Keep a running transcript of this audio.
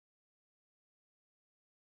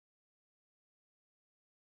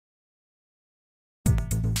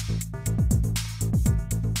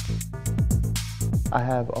I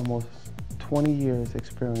have almost 20 years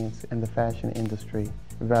experience in the fashion industry,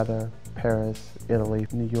 rather Paris, Italy,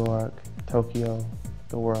 New York, Tokyo,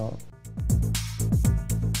 the world.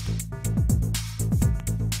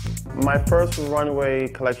 My first runway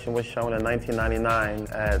collection was shown in 1999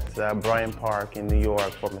 at Bryant Park in New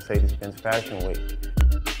York for Mercedes-Benz Fashion Week.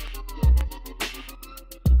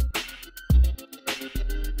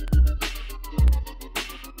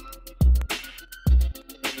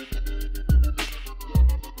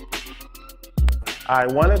 I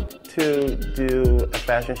wanted to do a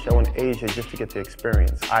fashion show in Asia just to get the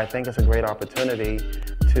experience. I think it's a great opportunity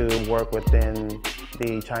to work within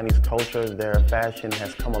the Chinese culture. Their fashion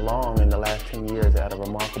has come along in the last 10 years at a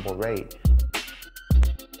remarkable rate.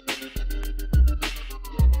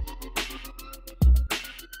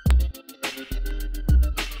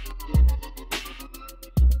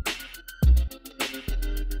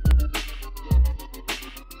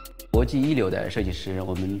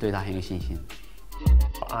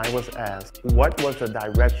 I was asked what was the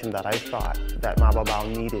direction that I thought that Ma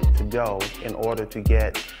Baobao needed to go in order to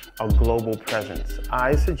get a global presence.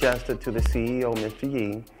 I suggested to the CEO, Mr.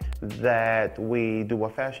 Yi, that we do a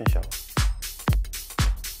fashion show.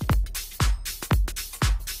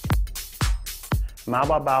 Ma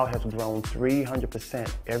Baobao has grown 300%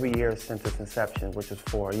 every year since its inception, which was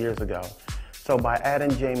 4 years ago. So by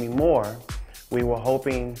adding Jamie Moore, we were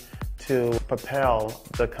hoping to propel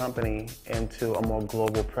the company into a more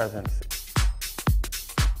global presence.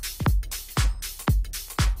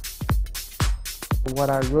 What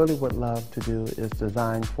I really would love to do is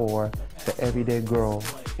design for the everyday girl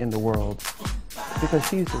in the world, because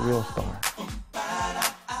she's the real star.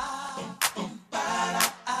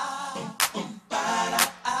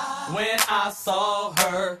 When I saw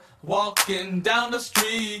her walking down the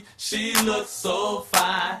street, she looked so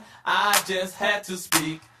fine, I just had to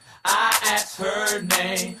speak. I asked her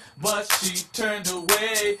name, but she turned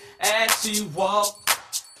away as she walked.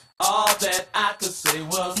 All that I could say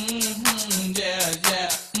was, yeah,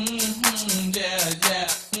 yeah, yeah, yeah,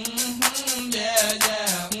 yeah,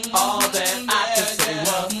 yeah. All that I could say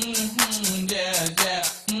was, yeah, yeah,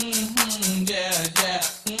 yeah, yeah,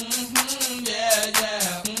 yeah,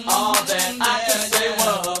 yeah. All that I could say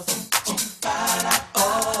was,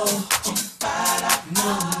 oh, no,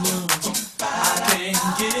 no. I can't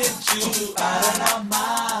get you out of my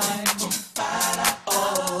mind.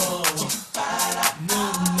 Oh, no,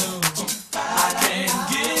 no. I can't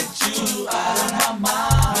get you out of my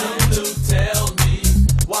mind. No, tell me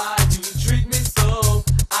why you treat me so.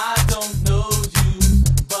 I don't know you,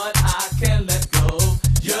 but I can't let go.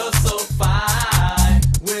 You're so fine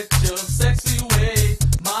with your sexy ways.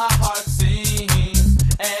 My heart sings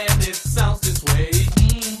and it sounds this way.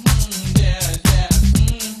 Yeah, yeah.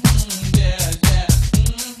 Yeah, yeah.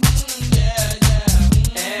 Yeah, yeah.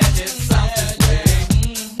 And it sounds this way.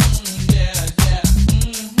 Yeah, yeah.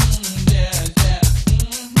 Yeah, yeah.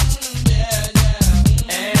 Yeah, yeah.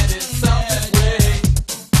 And it sounds this way.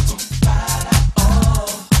 Oh,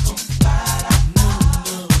 no,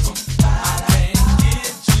 no. I can't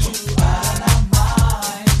get you out of my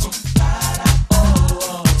mind.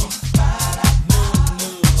 Oh, no,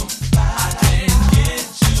 no. I can't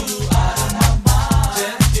get you out of my mind.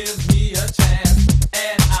 Just give me a chance,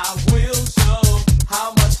 and I will show how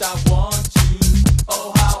much I want you. Oh,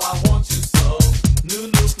 how I want you so.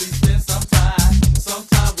 Nunu, please spend some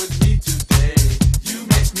time with me today. You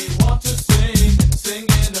make me want to sing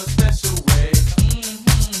in a special way.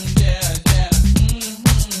 Yeah, yeah.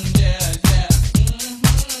 Yeah, yeah.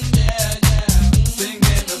 Yeah, yeah. Sing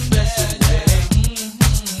in a special way.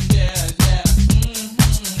 Yeah, yeah.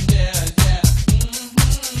 Yeah, yeah.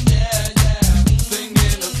 Yeah, yeah. Sing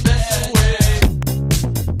in a special way.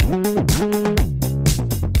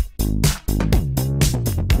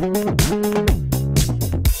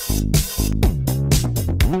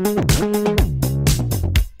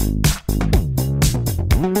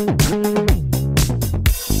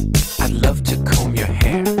 I'd love to comb your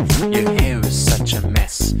hair. Your hair is such a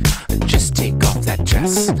mess. Just take off that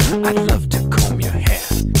dress. I'd love to comb your hair.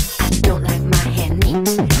 I don't like my hair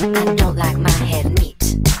neat. I don't like my hair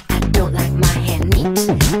neat. I don't like my hair neat.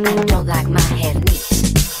 I don't like my hair neat.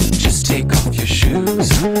 Just take off your shoes.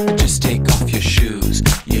 Just take off your shoes.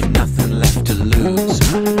 You've nothing left to lose.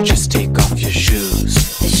 Just take off your shoes.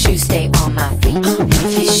 The shoes stay on my feet.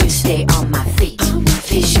 These shoes stay on my feet.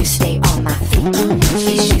 These shoes stay on my feet.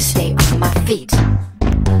 These shoes stay on my feet.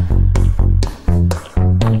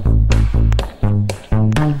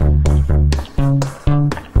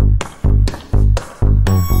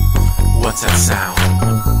 What's that sound?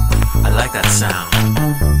 I like that sound.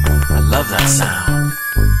 I love that sound.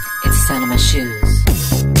 It's the sound of my shoes.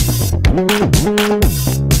 What's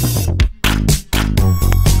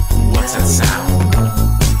that sound?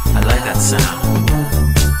 I like that sound.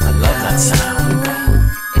 I love that sound.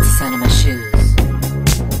 It's the sound of my shoes.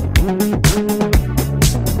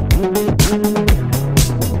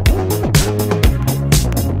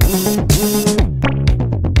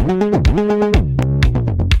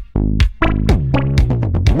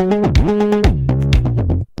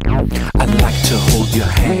 I'd like to hold your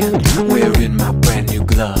hand, wearing my brand new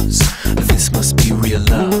gloves. This must be real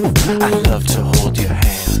love. I'd love to hold your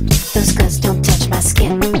hand. Those gloves don't touch my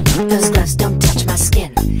skin. Those gloves don't touch my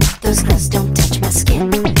skin. Those gloves don't touch my skin.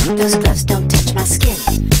 Those gloves don't touch my skin.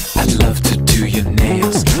 I'd love to do your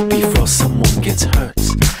nails before someone gets hurt.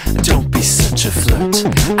 Don't be such a flirt.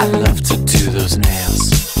 I love to do those nails.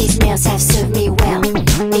 These nails have served me well.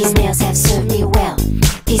 These nails have served me well.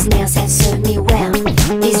 These nails have served me well.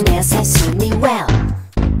 These nails have served me well.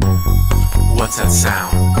 What's that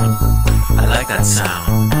sound? I like that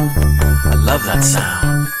sound. I love that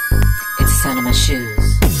sound. It's the sound of my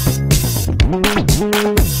shoes.